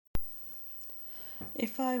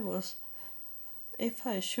if I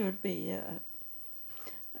should be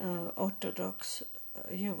Orthodox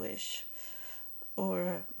Jewish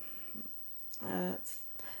or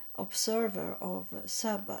observer of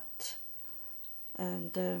Sabbath,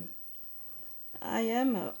 and I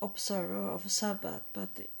am an observer of Sabbath, but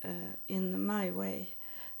in my way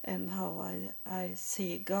and how I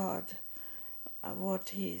see God, what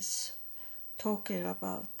He's talking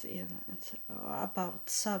about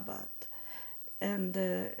Sabbath, and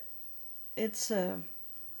it's a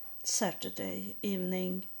Saturday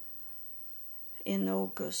evening in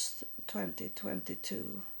August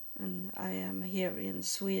 2022, and I am here in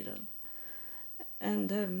Sweden.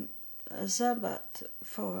 And Sabbath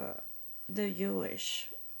for the Jewish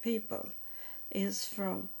people is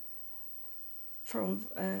from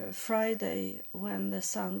Friday when the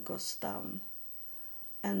sun goes down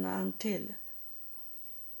and until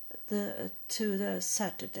to the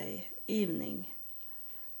Saturday evening.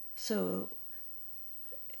 So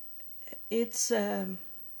it's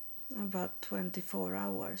about 24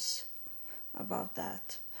 hours about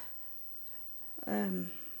that,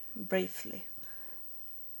 briefly.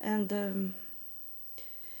 And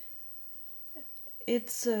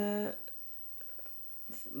it's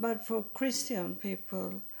but for Christian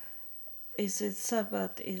people,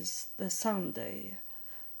 Sabbath is the Sunday,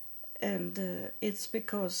 and it's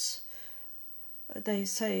because they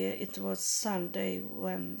say it was Sunday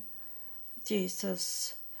when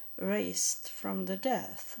Jesus raised from the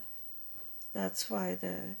death. That's why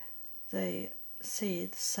they see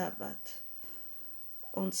the Sabbath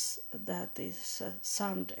on that is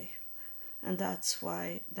Sunday, and that's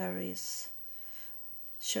why there is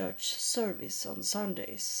church service on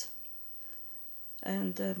Sundays.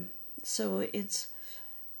 And so it's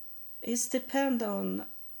depend on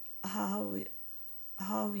how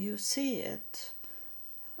you see it,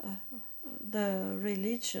 the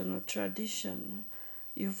religion or tradition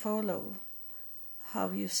you follow, how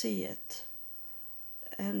you see it.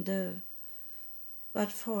 And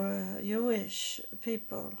but for Jewish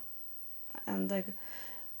people, and the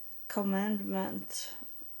commandment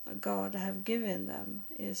God have given them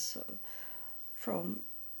is from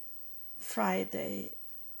Friday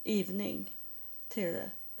evening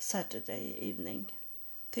till Saturday evening,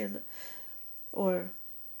 or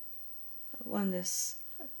when the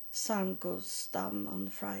sun goes down on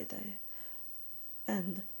Friday,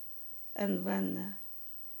 and when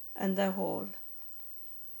and the whole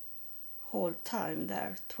time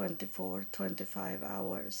there, 25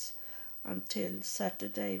 hours until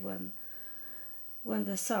Saturday when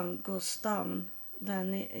the sun goes down,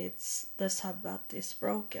 then it's the Sabbath is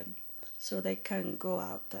broken, so they can go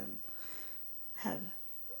out and have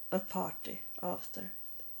a party after.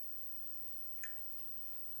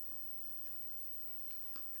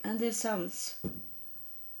 And this sounds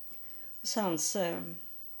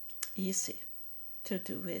easy to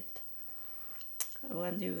do it.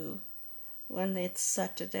 When it's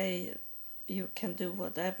Saturday, you can do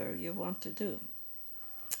whatever you want to do.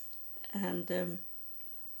 And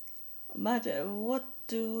but what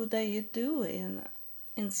do they do in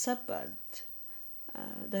Sabbath?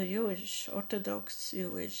 The Jewish, Orthodox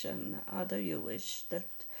Jewish, and other Jewish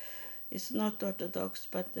that is not Orthodox,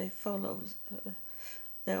 but they follow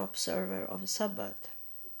the observer of Sabbath,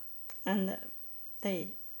 and they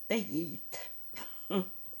eat.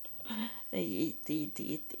 They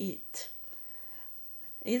eat.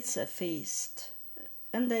 It's a feast,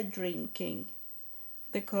 and they're drinking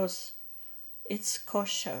because it's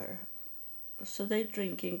kosher, so they're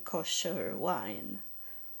drinking kosher wine.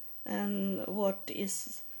 And what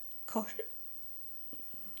is kosher?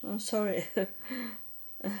 I'm sorry.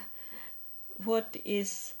 What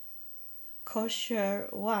is kosher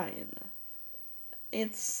wine?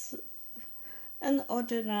 It's an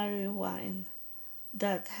ordinary wine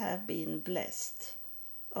that have been blessed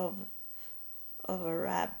of a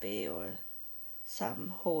rabbi or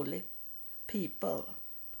some holy people.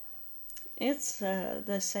 It's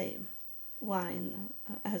the same wine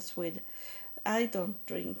as with. I don't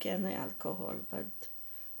drink any alcohol, but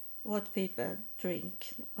what people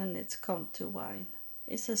drink when it's come to wine,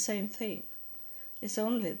 it's the same thing. It's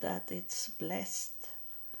only that it's blessed,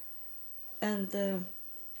 and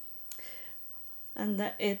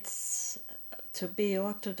it's to be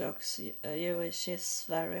Orthodox Jewish is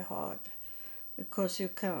very hard because you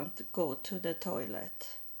can't go to the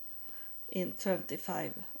toilet in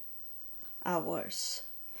 25 hours.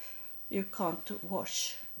 You can't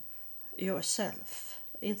wash yourself.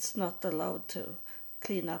 It's not allowed to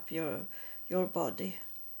clean up your body.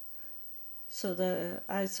 So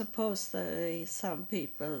I suppose there is some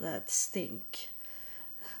people that stink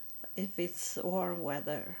if it's warm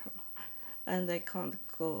weather and they can't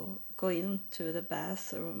go into the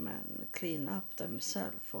bathroom and clean up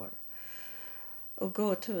themselves, or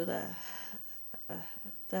go to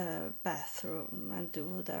the bathroom and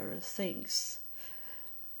do their things.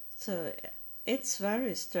 So it's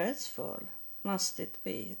very stressful, must it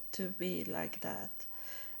be, to be like that.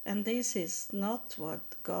 And this is not what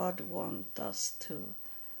God wants us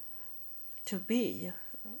to be.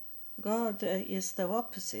 God is the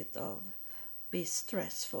opposite of be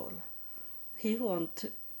stressful. He wants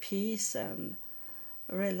peace and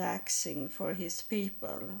relaxing for his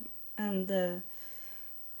people, and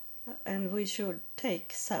we should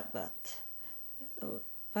take Sabbath.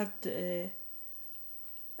 But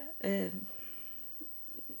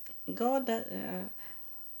God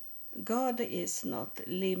is not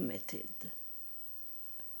limited.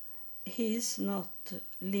 He is not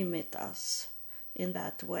limit us in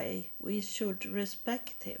that way. We should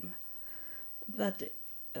respect him. But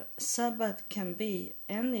Sabbath can be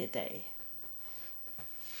any day.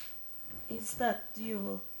 It's that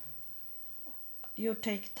you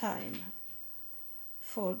take time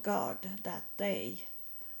for God that day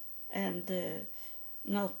and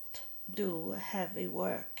not do heavy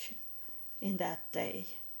work in that day.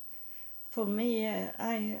 For me,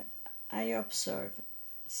 I observe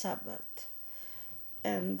Sabbath,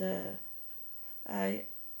 and I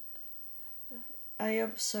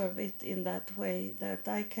observe it in that way that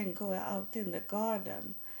I can go out in the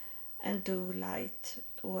garden and do light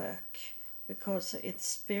work, because it's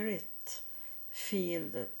spirit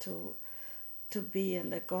filled to be in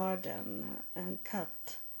the garden and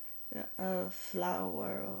cut a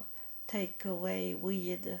flower or take away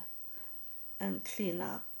weed and clean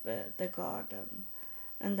up the garden.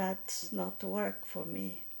 And that's not work for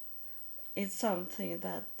me. It's something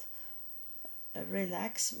that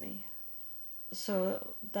relaxes me.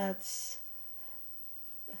 So that's,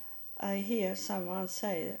 I hear someone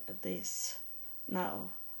say this now,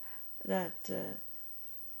 that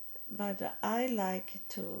but I like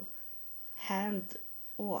to hand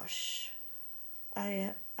wash.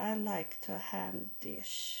 I like to hand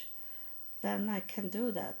dish. Then I can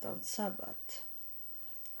do that on Sabbath.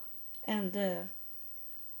 And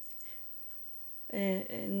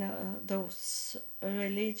in those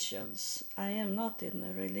religions, I am not in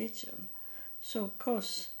a religion, so of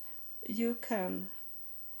course you can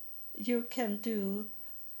do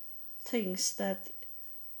things that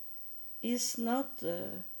is not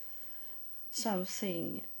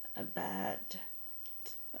something bad,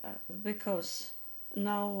 because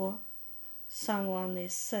now someone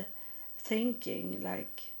is thinking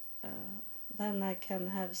like then I can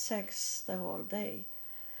have sex the whole day,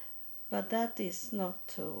 but that is not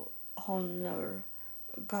to honor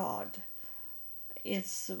God.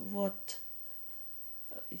 It's what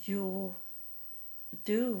you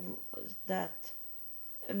do that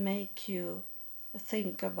make you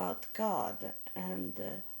think about God, and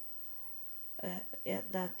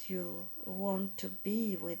that you want to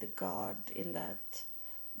be with God in that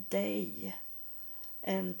day.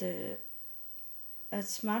 And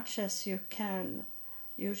as much as you can,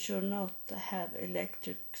 you should not have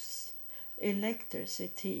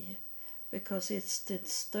electricity, because it's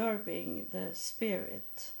disturbing the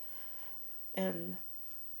spirit. And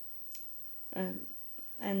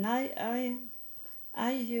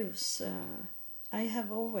I use I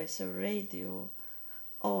have always a radio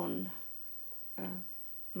on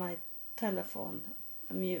my telephone,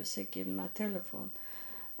 music in my telephone.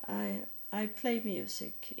 I play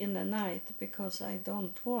music in the night because I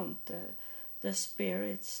don't want the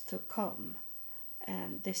spirits to come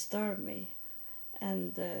and disturb me.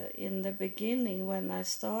 And in the beginning, when I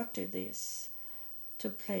started this to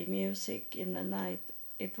play music in the night,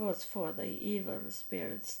 it was for the evil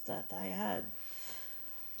spirits that I had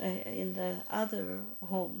in the other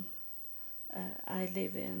home I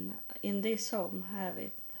live in. In this home have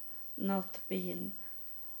it not been.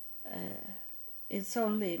 It's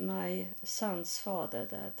only my son's father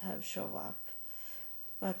that have shown up,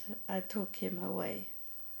 but I took him away,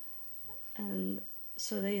 and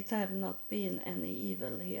so it have not been any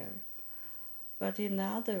evil here. But in the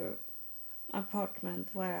other apartment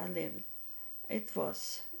where I lived, it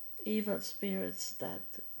was evil spirits that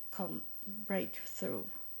come break through,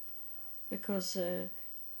 because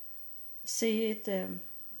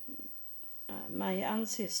my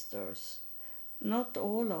ancestors, not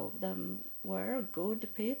all of them were good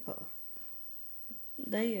people.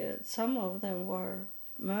 They some of them were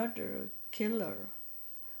murderer, killer,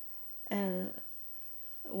 and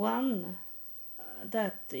one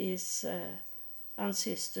that is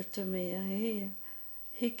ancestor to me,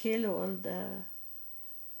 he killed all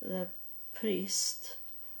the priest,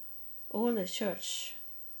 all the church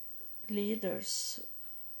leaders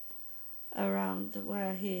around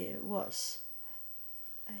where he was,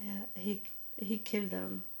 he killed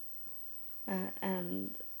them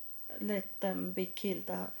and let them be killed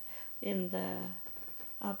up in the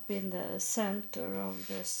center of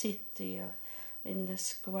the city, in the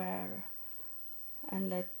square, and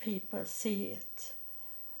let people see it.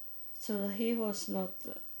 So he was not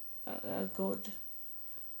a good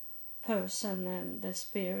person, and the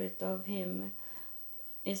spirit of him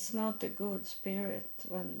is not a good spirit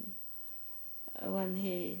when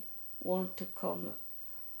he want to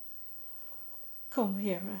come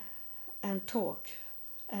here and talk.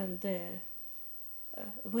 And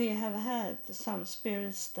we have had some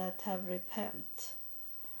spirits that have repent,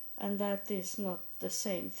 and that is not the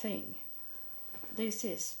same thing. This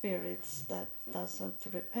is spirits that doesn't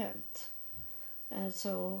repent, and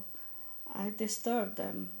so I disturb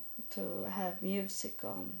them to have music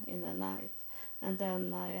on in the night, and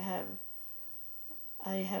then I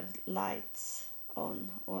have lights on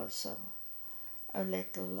also, a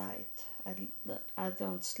little light. I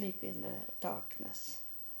don't sleep in the darkness,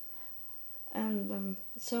 and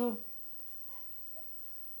so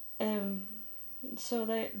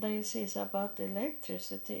this is about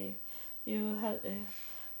electricity.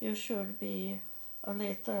 You should be a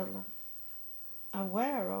little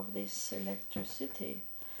aware of this electricity,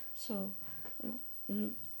 so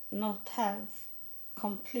not have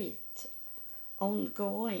complete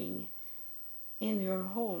ongoing in your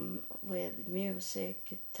home with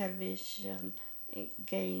music, television,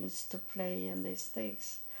 games to play, and these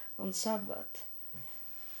things on Sabbath.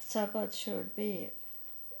 Sabbath should be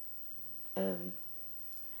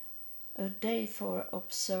a day for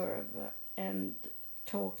observe and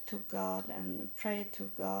talk to God and pray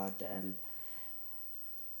to God and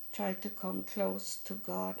try to come close to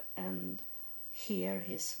God and hear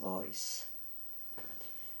His voice.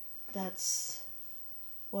 That's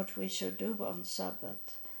what we should do on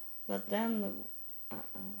Sabbath. But then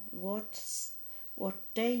what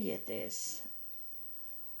day it is,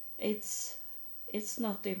 it's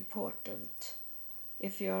not important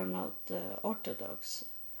if you are not Orthodox.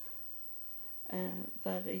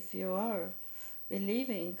 But if you are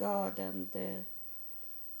believing God and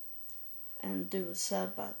do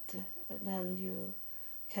Sabbath, then you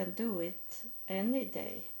can do it any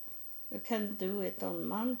day. You can do it on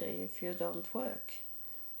Monday if you don't work.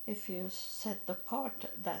 If you set apart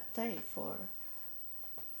that day for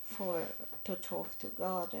to talk to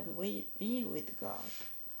God and be with God,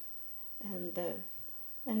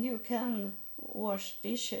 and you can wash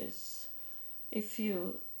dishes.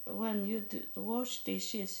 When you wash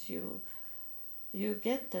dishes, you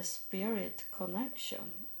get the spirit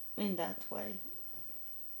connection in that way.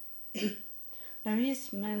 There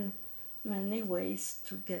is many ways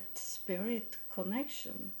to get spirit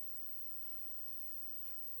connection.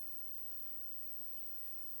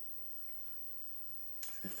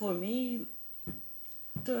 For me,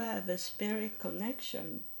 to have a spirit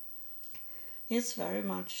connection is very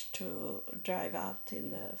much to drive out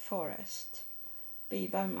in the forest, be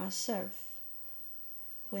by myself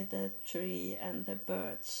with the tree and the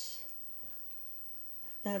birds.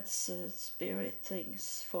 That's spirit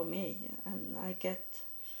things for me, and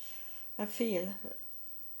I feel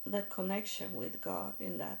the connection with God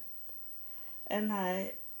in that. And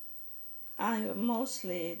I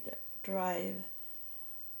mostly drive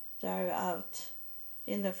out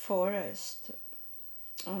in the forest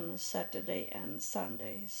on Saturday and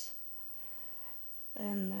Sundays.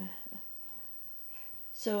 And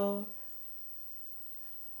so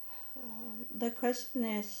the question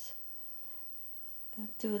is,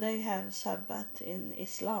 do they have Sabbath in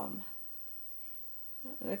Islam?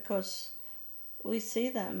 Because we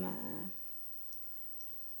see them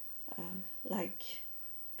like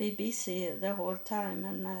be busy the whole time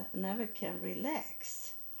and never can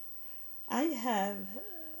relax. I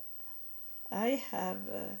have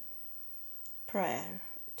prayer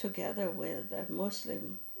together with a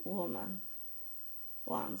Muslim woman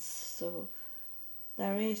once, so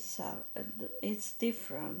there is it's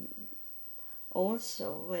different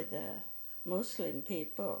also with the Muslim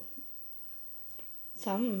people.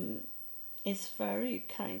 Some is very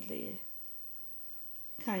kindly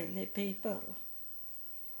people,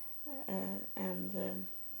 and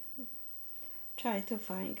try to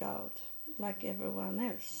find out, like everyone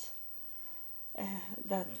else,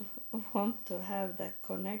 that want to have that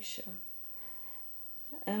connection.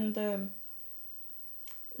 And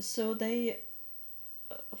so they,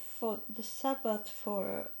 for the Sabbath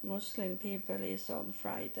for Muslim people is on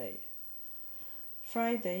Friday.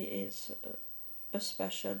 Friday is a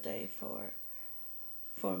special day for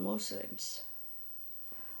Muslims.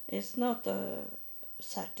 It's not a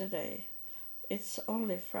Saturday, it's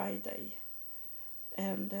only Friday,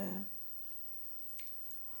 and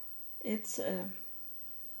it's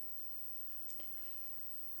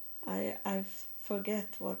I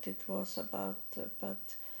forget what it was about,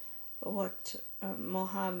 but what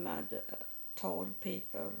Muhammad told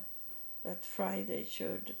people that Friday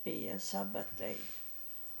should be a Sabbath day,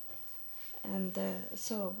 and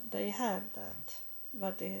so they have that,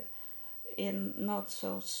 but in not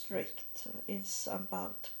so strict. It's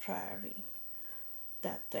about praying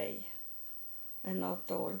that day, and not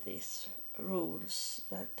all these rules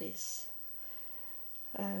that is.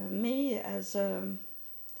 Me as a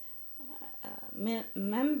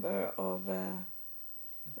member of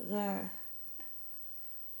the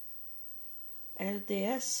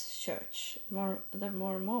LDS church, the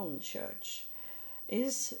Mormon church,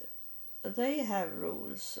 is they have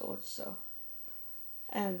rules also,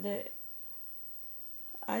 and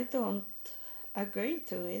I don't agree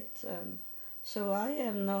to it. So I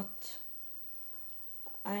am not.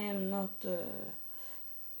 I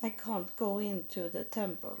can't go into the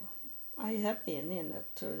temple. I have been in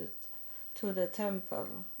it to the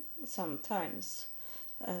temple sometimes,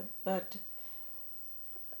 but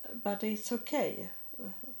it's okay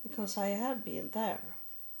because I have been there,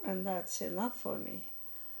 and that's enough for me,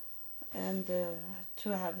 and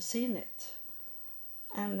to have seen it.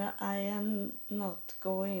 And I am not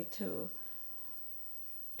going to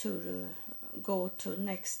go to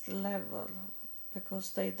next level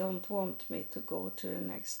because they don't want me to go to the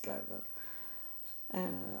next level,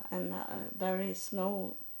 and there is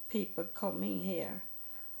no people coming here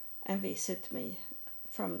and visit me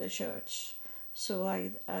from the church, so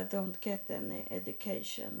I don't get any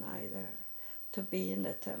education either to be in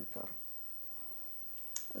the temple.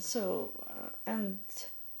 So and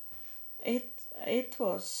it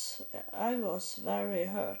was, I was very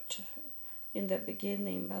hurt in the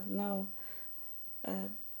beginning, but now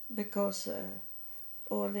because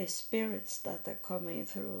all these spirits that are coming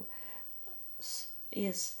through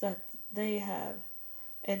is that they have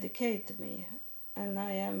educated me, and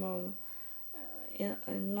I am on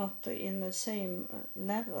not in the same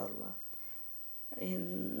level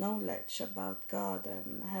in knowledge about God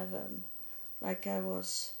and heaven like I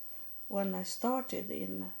was when I started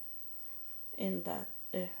in that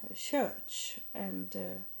church, and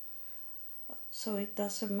so it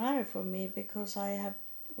doesn't matter for me because I have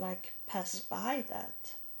like passed by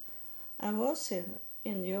that. I was in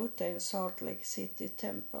Utah in Salt Lake City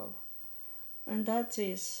Temple, and that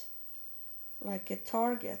is like a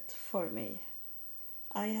target for me.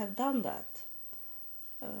 I have done that,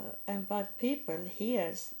 but people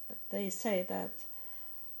here, they say that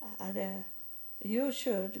you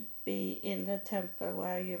should be in the temple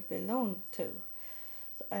where you belong to,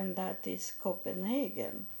 and that is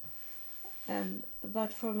Copenhagen.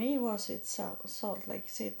 But for me was it Salt Lake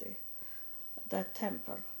City, that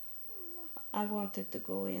temple. I wanted to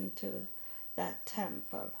go into that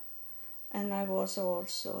temple, and I was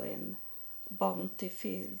also in Bounty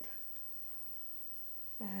Field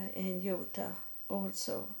in Utah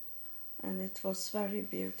also, and it was very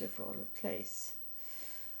beautiful place.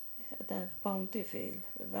 The Bounty Field,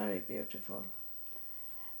 very beautiful.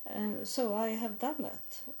 And so I have done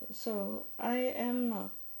that. So I am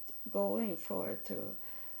not going for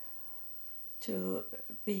to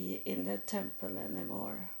be in the temple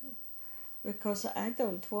anymore, because I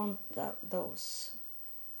don't want those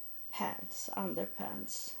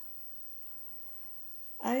underpants.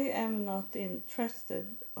 I am not interested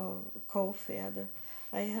of coffee.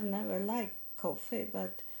 I have never liked coffee,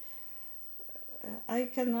 but I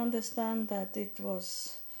can understand that it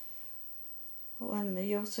was when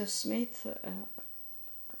Joseph Smith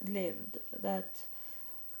lived that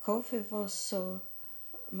coffee was so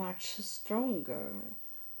much stronger.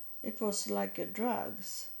 It was like a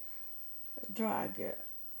drugs,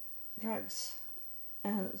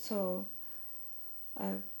 and so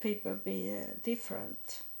people be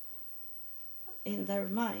different in their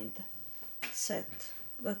mind set.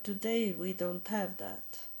 But today we don't have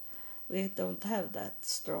that. We don't have that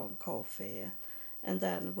strong coffee, and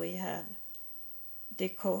then we have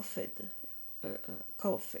decaffeinated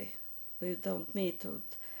coffee. We don't need to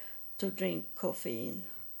drink caffeine,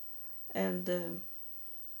 and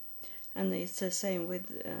it's the same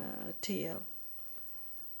with tea.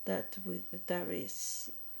 That there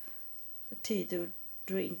is tea to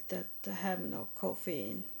drink that have no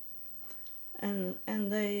caffeine,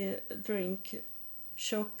 and they drink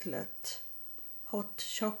hot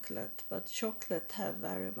chocolate, but chocolate have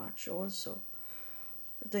very much also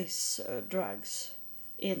these drugs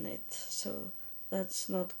in it, so that's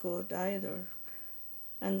not good either.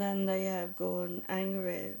 And then they have gone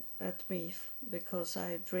angry at me because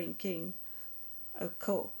I drinking a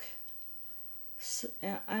Coke. So,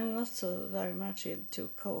 I'm not so very much into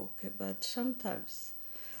Coke, but sometimes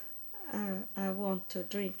I want to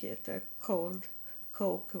drink it, a cold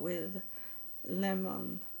Coke with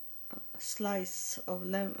lemon, slice of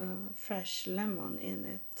fresh lemon in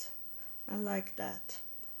it. I like that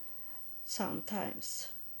sometimes.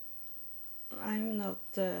 I'm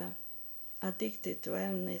not addicted to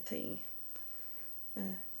anything.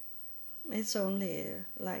 It's only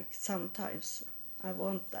like sometimes I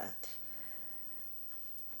want that.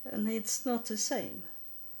 And it's not the same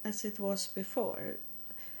as it was before.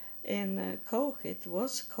 In Coke it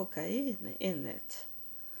was cocaine in it,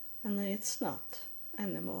 and it's not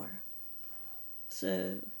anymore.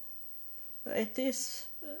 So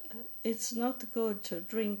it's not good to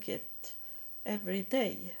drink it every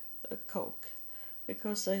day, Coke,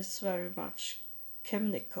 because there's very much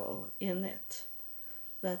chemical in it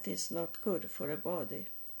that is not good for the body.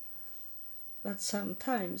 But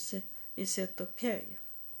sometimes is it okay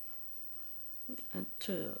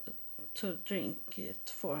to drink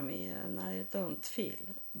it for me, and I don't feel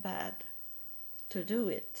bad to do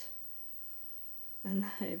it. And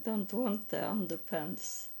I don't want the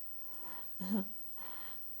underpants.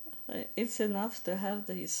 It's enough to have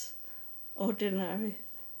these ordinary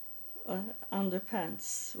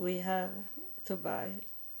underpants we have to buy.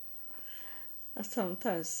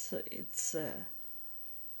 Sometimes it's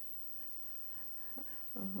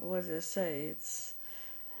what do I say? It's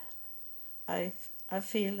I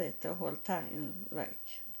feel it the whole time.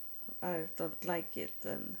 Like I don't like it,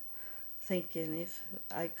 and thinking if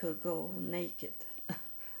I could go naked,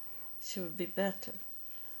 should be better.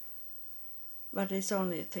 But it's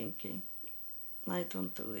only thinking. I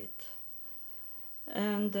don't do it.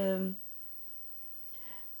 And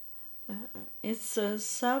it's a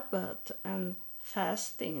Sabbath and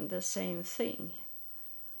fasting the same thing.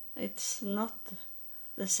 It's not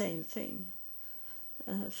the same thing.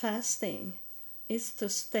 Fasting is to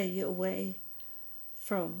stay away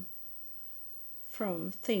from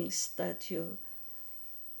things that you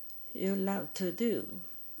love to do.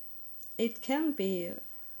 It can be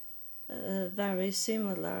very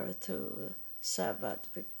similar to Sabbath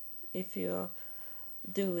if you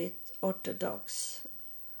do it Orthodox,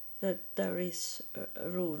 that there is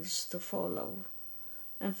rules to follow,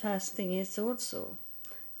 and fasting is also.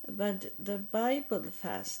 But the Bible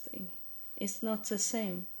fasting is not the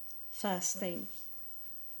same fasting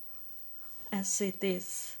as it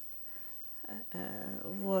is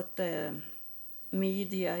what the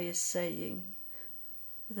media is saying,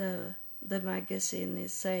 the magazine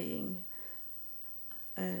is saying.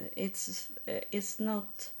 It's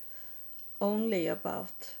not only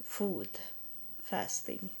about food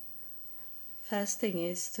fasting. Fasting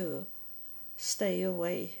is to stay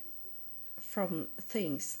away from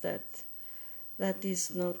things that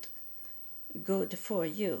is not good for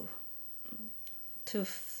you, to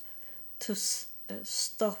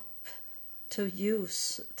stop to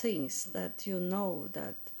use things that you know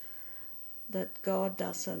that God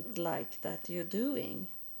doesn't like that you're doing.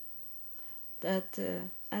 That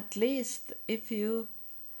at least if you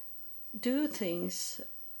do things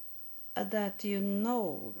that you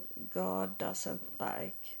know God doesn't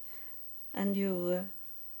like, and you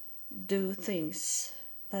do things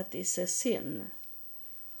that is a sin,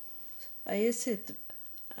 is it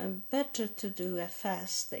better to do a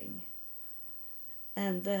fasting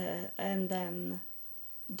and then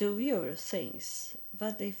do your things?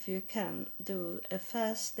 But if you can do a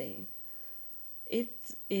fasting, it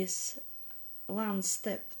is one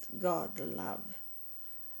step God love.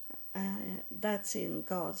 That's in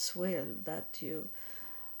God's will, that you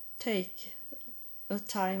take a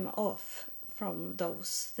time off from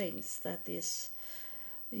those things that is,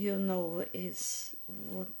 is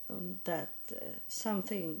that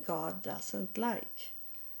something God doesn't like.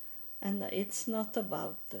 And it's not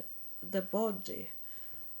about the body,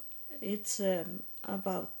 it's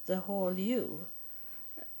about the whole you,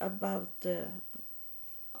 about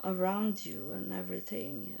around you and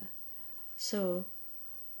everything. So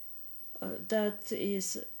that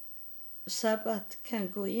is, Sabbath can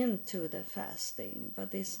go into the fasting,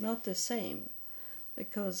 but it's not the same,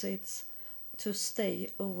 because it's to stay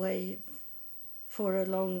away for a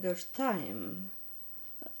longer time.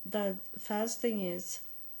 That fasting is,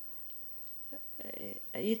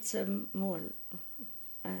 it's a more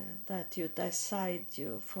that you decide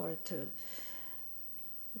you for to,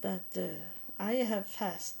 that I have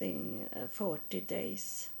fasting 40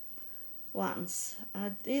 days, once.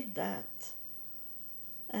 I did that,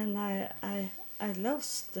 and I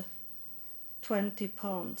lost 20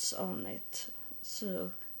 pounds on it.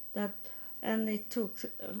 So that, and it took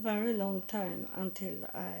a very long time until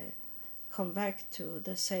I come back to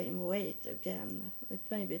the same weight again. It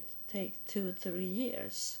maybe take 2-3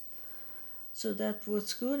 years. So that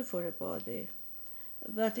was good for the body.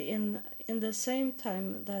 But in the same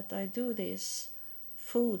time that I do this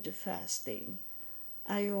food fasting,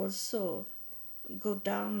 I also go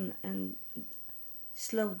down and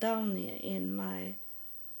slow down in my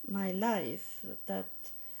life, that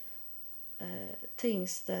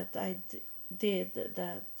things that I did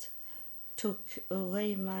that took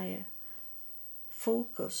away my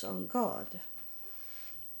focus on God.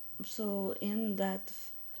 So in that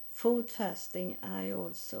food fasting, I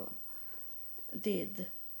also did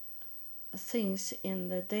things in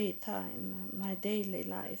the daytime, my daily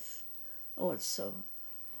life, also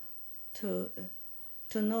to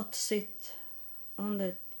not sit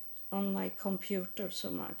on my computer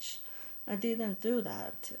so much. I didn't do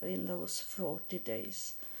that in those 40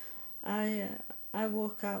 days. I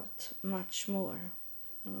walk out much more,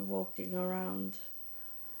 walking around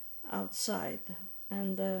outside,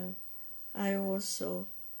 and I also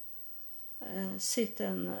sit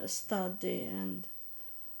and study and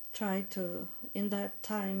try to. In that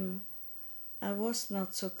time, I was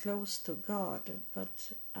not so close to God,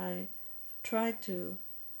 but I try to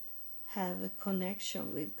have a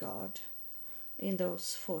connection with God in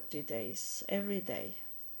those 40 days, every day.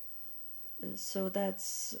 So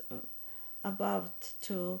that's about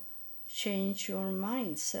to change your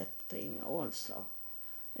mindset thing also.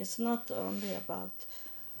 It's not only about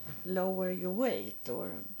lower your weight or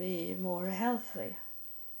be more healthy.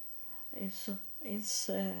 It's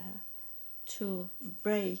to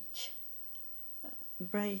break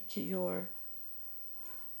your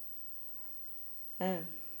uh,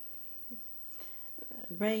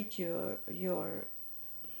 break your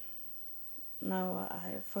now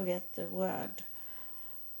I forget the word,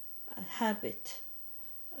 habit.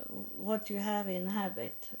 What you have in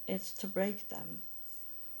habit, it's to break them,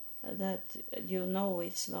 that you know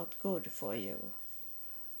it's not good for you.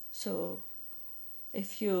 So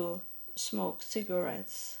if you smoke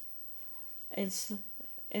cigarettes, it's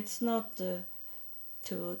not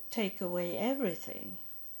to take away everything,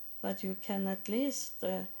 but you can at least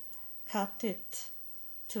cut it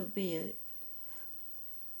to be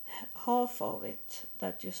half of it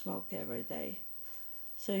that you smoke every day.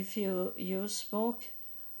 So if you smoke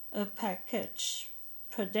a package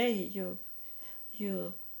per day,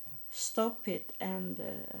 you stop it and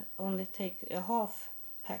only take a half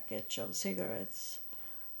package of cigarettes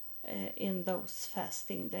in those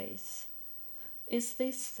fasting days. It's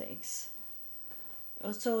these things.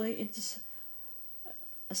 So it's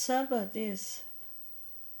Sabbath is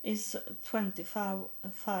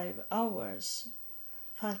 25 hours,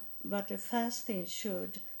 but the fasting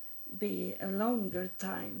should be a longer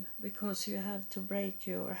time, because you have to break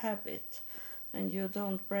your habit, and you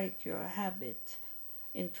don't break your habit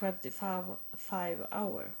in 25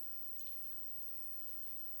 hours.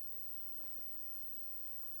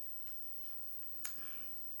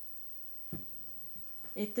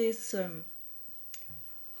 It is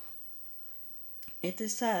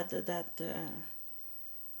sad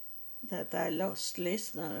that I lost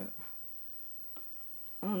listener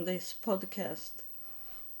on this podcast.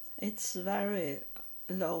 It's very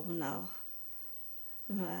low now.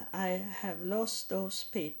 I have lost those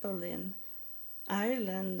people in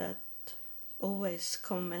Ireland that always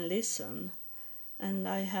come and listen, and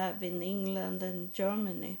I have in England and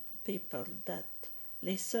Germany people that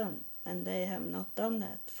listen, and they have not done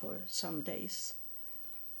that for some days.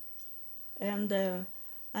 And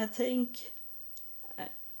I think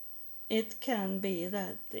it can be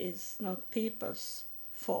that it's not people's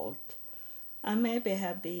fault. I maybe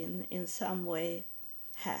have been in some way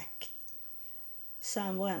hacked.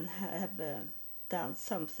 Someone have done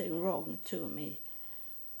something wrong to me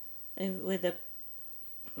with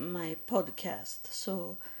my podcast,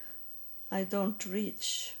 so I don't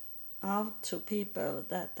reach out to people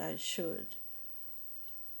that I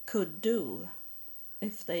could do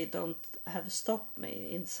if they don't have stopped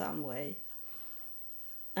me in some way.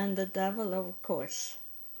 And the devil, of course,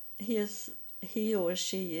 he or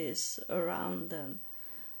she is around and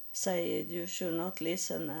say you should not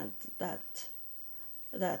listen at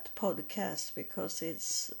that podcast because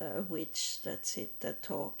it's a witch that sit there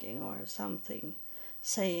talking or something,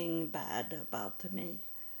 saying bad about me.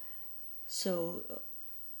 So,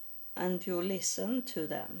 and you listen to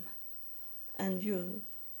them, and you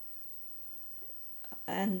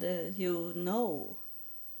know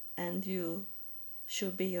and you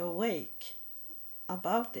should be awake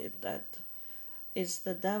about it, that it's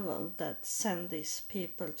the devil that sent these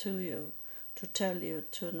people to you to tell you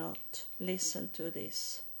to not listen to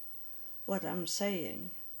this, what I'm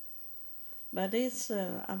saying. But it's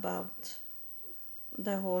about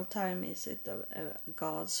the whole time, is it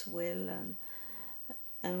God's will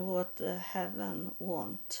and what heaven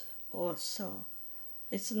want also.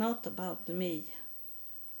 It's not about me.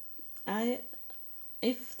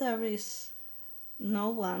 If there is no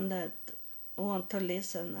one that want to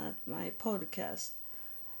listen at my podcast,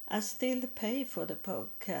 I still pay for the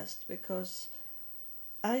podcast because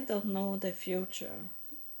I don't know the future.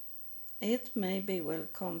 It maybe will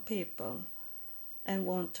come people and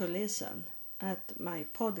want to listen at my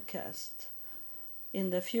podcast in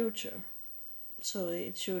the future, so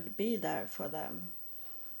it should be there for them.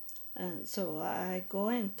 And so I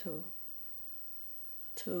going to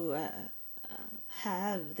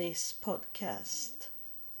have this podcast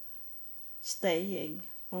staying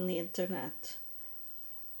on the internet,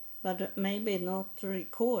 but maybe not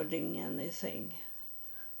recording anything,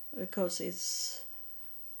 because it's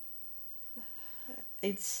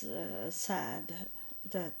sad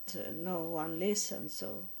that no one listens.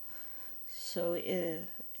 So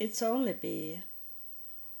it's only be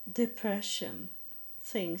depression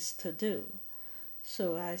things to do,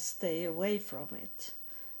 so I stay away from it.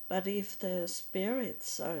 But if the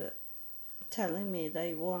spirits are telling me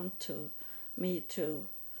they want me to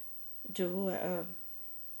do a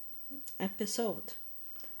episode,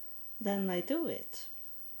 then I do it,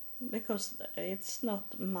 because it's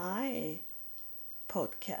not my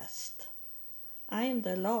podcast. I am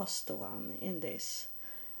the last one in this.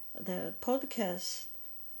 The podcast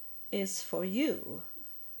is for you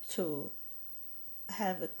to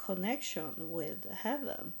have a connection with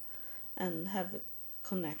heaven and have a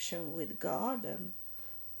connection with God and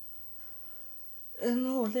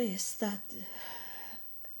all this that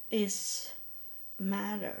is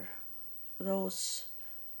matter, those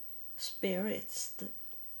spirits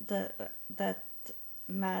that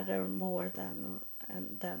matter more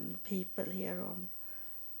than people here on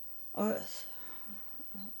earth,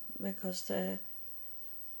 because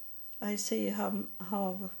I see how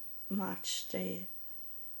much they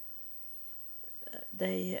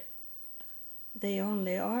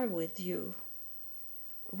only are with you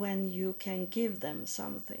when you can give them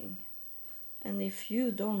something, and if you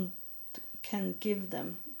don't can give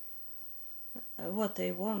them what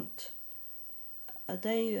they want,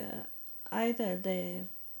 they either they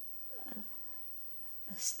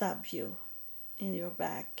stab you in your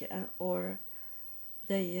back, or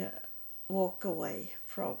they walk away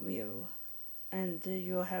from you, and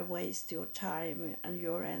you have wasted your time and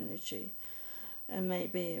your energy and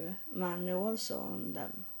maybe money also on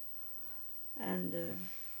them. And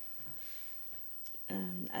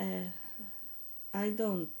I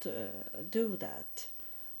don't do that.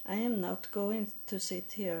 I am not going to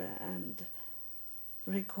sit here and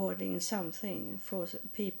recording something for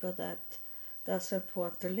people that doesn't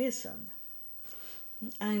want to listen.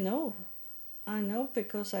 I know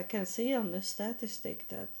because I can see on the statistic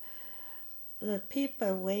that the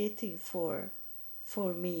people waiting for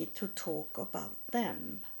me to talk about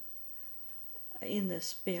them in the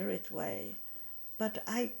spirit way, but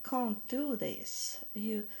I can't do this.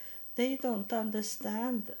 They don't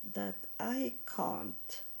understand that I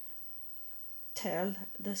can't tell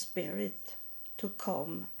the spirit to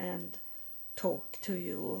come and talk to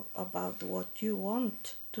you about what you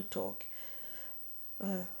want to talk.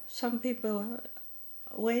 Some people are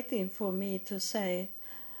waiting for me to say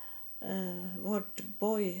what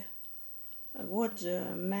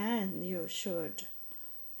man you should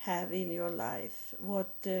have in your life,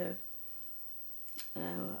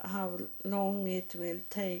 how long it will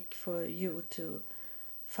take for you to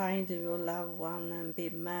find your loved one and be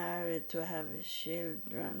married, to have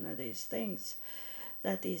children, and these things.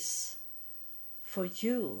 That is for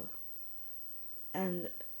you and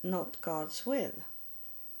not God's will.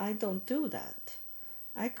 I don't do that.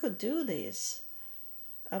 I could do this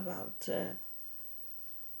about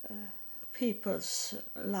people's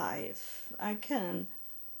life. I can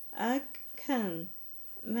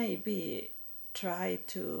maybe try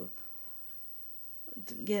to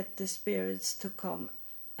get the spirits to come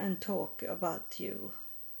and talk about you,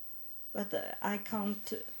 but I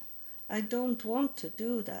can't. I don't want to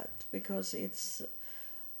do that, because it's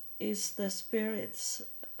the spirits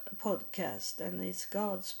podcast and it's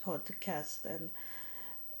God's podcast, and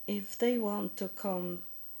if they want to come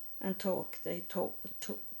and talk, they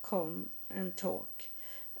come and talk.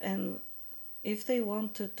 And if they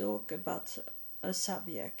want to talk about a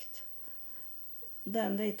subject,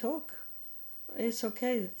 then they talk. It's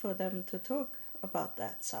okay for them to talk about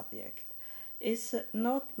that subject. It's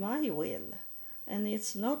not my will, and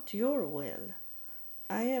it's not your will.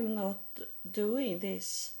 I am not doing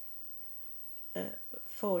this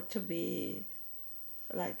for to be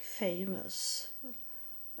like famous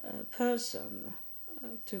person,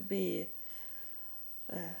 to be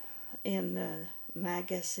in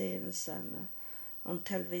magazines and on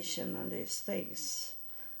television and these things.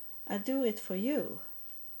 I do it for you,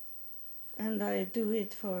 and I do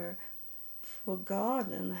it for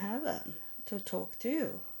God in heaven to talk to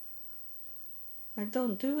you. I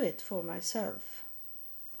don't do it for myself.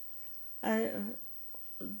 I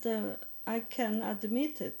can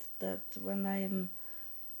admit it that when I'm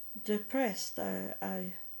depressed,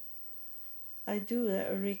 I do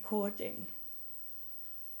a recording,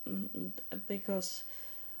 because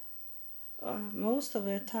most of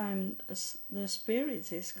the time the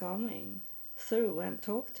spirit is coming through and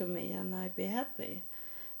talk to me, and I be happy,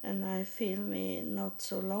 and I feel me not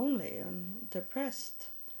so lonely and depressed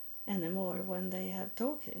anymore when they have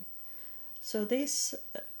talking. So this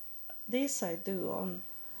I do on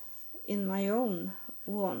in my own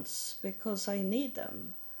wants, because I need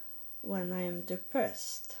them when I am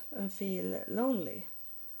depressed and feel lonely,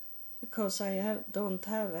 because I don't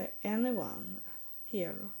have anyone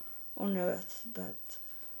here on earth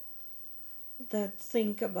that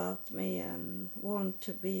think about me and want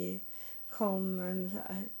to be come and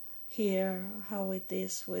hear how it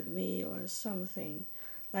is with me or something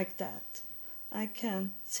like that. I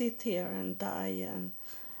can sit here and die, and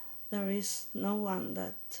there is no one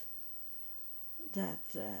that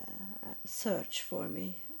search for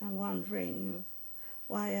me and wondering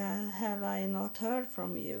why have I not heard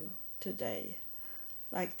from you today,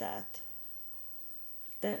 like that.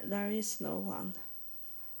 There is no one.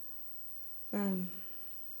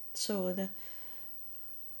 So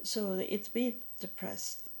it be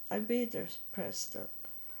depressed. I be depressed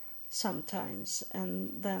sometimes,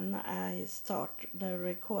 and then I start the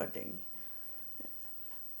recording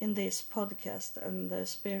in this podcast, and the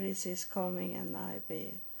spirit is coming, and I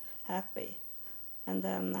be happy, and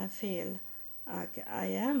then I feel like I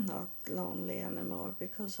am not lonely anymore,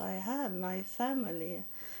 because I have my family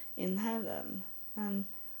in heaven, and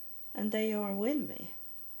they are with me.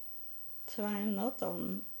 So I am not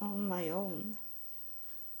on my own.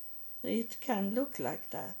 It can look like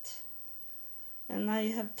that. And I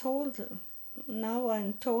have told them, now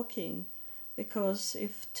I'm talking, because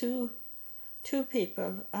if two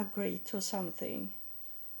people agree to something,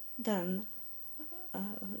 then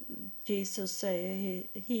Jesus say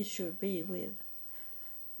he should be with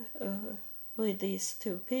these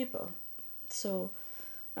two people. So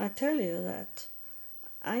I tell you that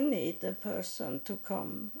I need a person to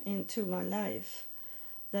come into my life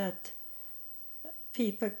that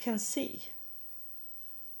people can see.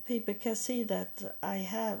 People can see that I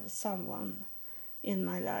have someone in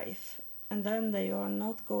my life, and then they are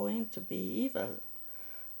not going to be evil,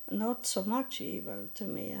 not so much evil to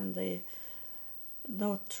me, and they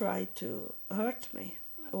don't try to hurt me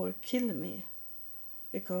or kill me,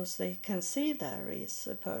 because they can see there is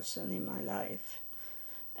a person in my life.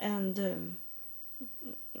 And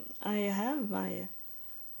I have my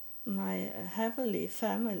heavenly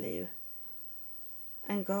family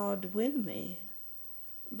and God with me,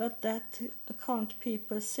 but that can't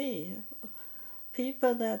people see.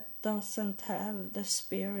 People that doesn't have the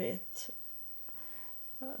spirit,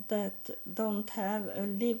 that don't have a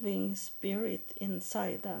living spirit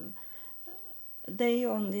inside them, they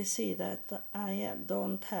only see that I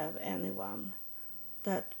don't have anyone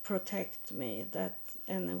that protect me, that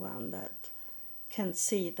anyone that can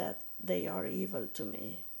see that they are evil to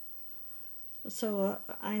me. So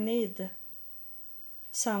I need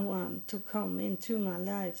someone to come into my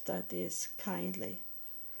life that is kindly,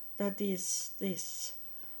 that is this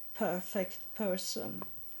perfect person,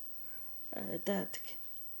 that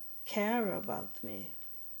care about me,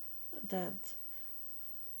 that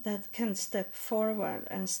can step forward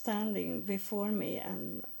and standing before me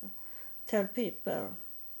and tell people,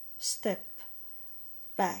 step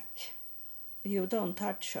back, you don't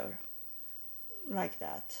touch her, like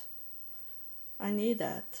that. I need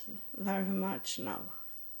that very much now.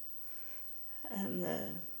 And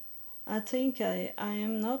I think I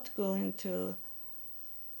am not going to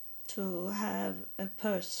have a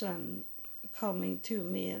person coming to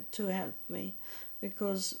me to help me,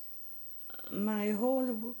 because my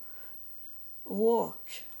whole walk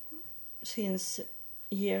since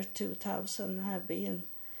year 2000 have been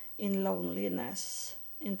in loneliness.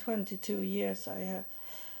 In 22 years I have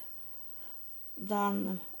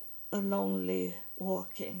done a lonely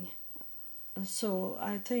walking, So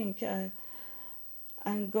I think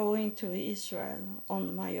I'm going to Israel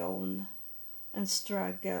on my own and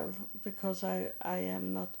struggle because I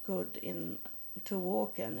am not good in to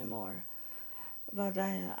walk anymore. But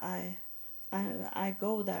I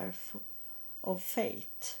go there of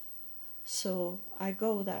faith. So I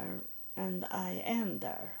go there and I end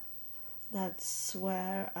there. That's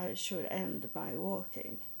where I should end my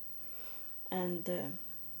walking. And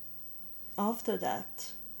after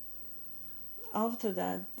that,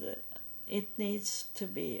 it needs to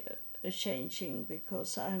be a changing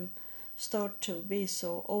because I'm start to be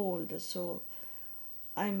so old. So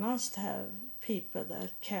I must have people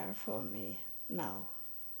that care for me now.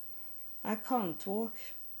 I can't walk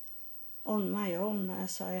on my own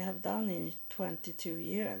as I have done in 22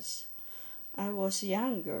 years. I was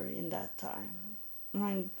younger in that time.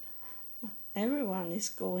 Everyone is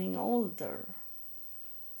going older.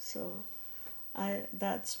 So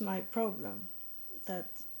that's my problem, that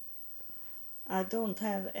I don't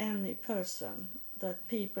have any person that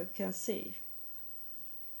people can see.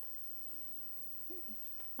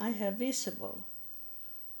 I have visible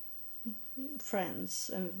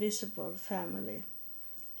friends and visible family,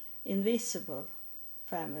 invisible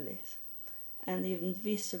families, and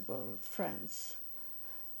invisible friends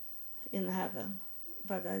in heaven,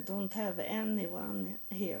 but I don't have anyone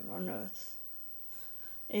here on earth.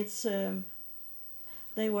 It's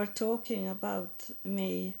they were talking about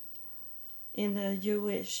me in a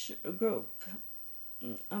Jewish group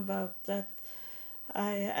about that.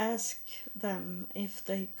 I asked them if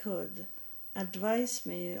they could advise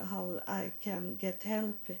me how I can get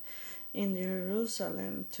help in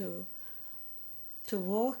Jerusalem to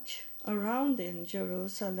walk around in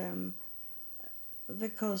Jerusalem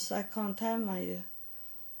because I can't have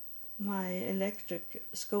my electric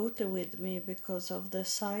scooter with me because of the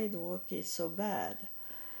sidewalk is so bad.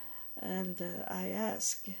 And I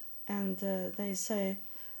ask, and they say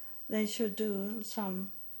they should do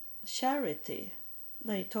some charity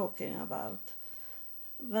they talking about.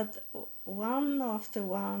 But one after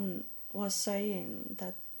one was saying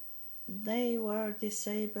that they were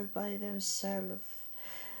disabled by themselves.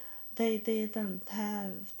 They didn't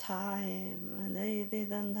have time and they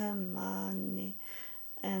didn't have money.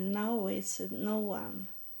 And now it's no one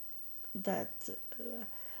that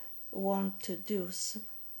want to do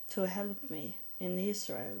to help me in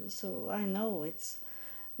Israel. So I know it's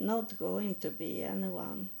not going to be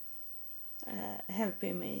anyone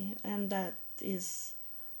helping me, and that is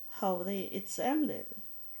how it's ended.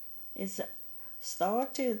 It's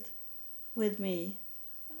started with me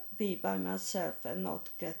be by myself and not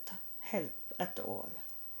get help at all,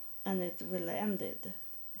 and it will end it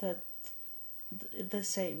that the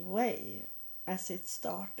same way as it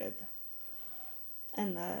started.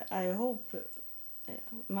 And I hope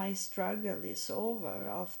my struggle is over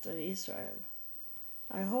after Israel.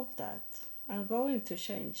 I hope that I'm going to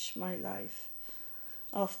change my life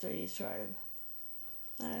after Israel.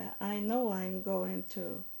 I know I'm going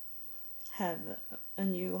to have a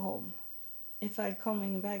new home. If I'm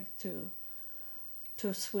coming back to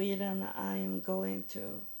Sweden, I'm going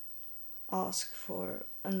to ask for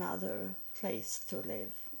another place to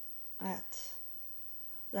live at.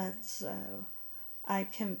 That's I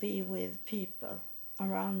can be with people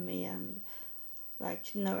around me and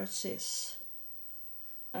like nurses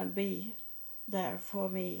be there for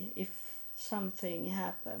me if something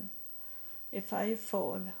happen. If I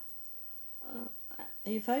fall,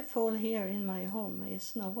 here in my home,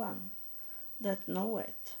 is no one that know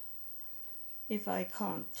it. If I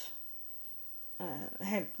can't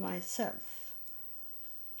help myself,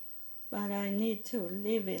 but I need to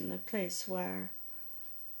live in a place where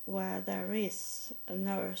there is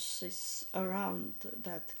nurses around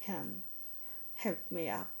that can help me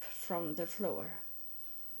up from the floor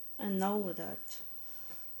and know that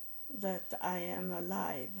I am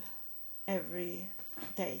alive every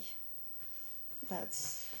day.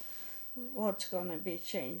 That's what's gonna be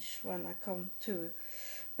changed when I come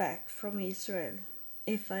back from Israel.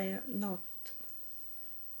 If I not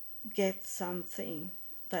get something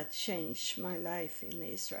that changed my life in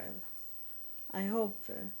Israel, I hope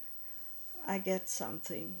I get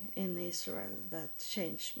something in Israel that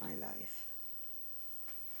changed my life.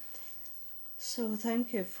 So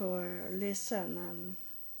thank you for listening, and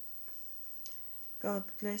God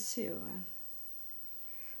bless you, and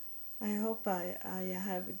I hope I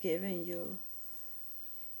have given you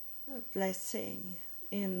a blessing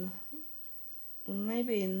in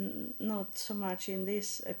maybe not so much in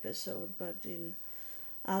this episode, but in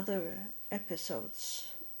other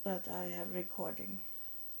episodes that I have recording.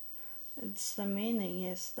 The meaning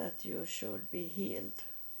is that you should be healed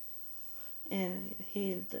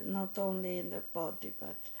healed not only in the body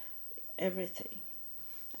but everything,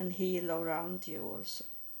 and heal around you also.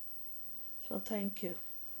 So thank you.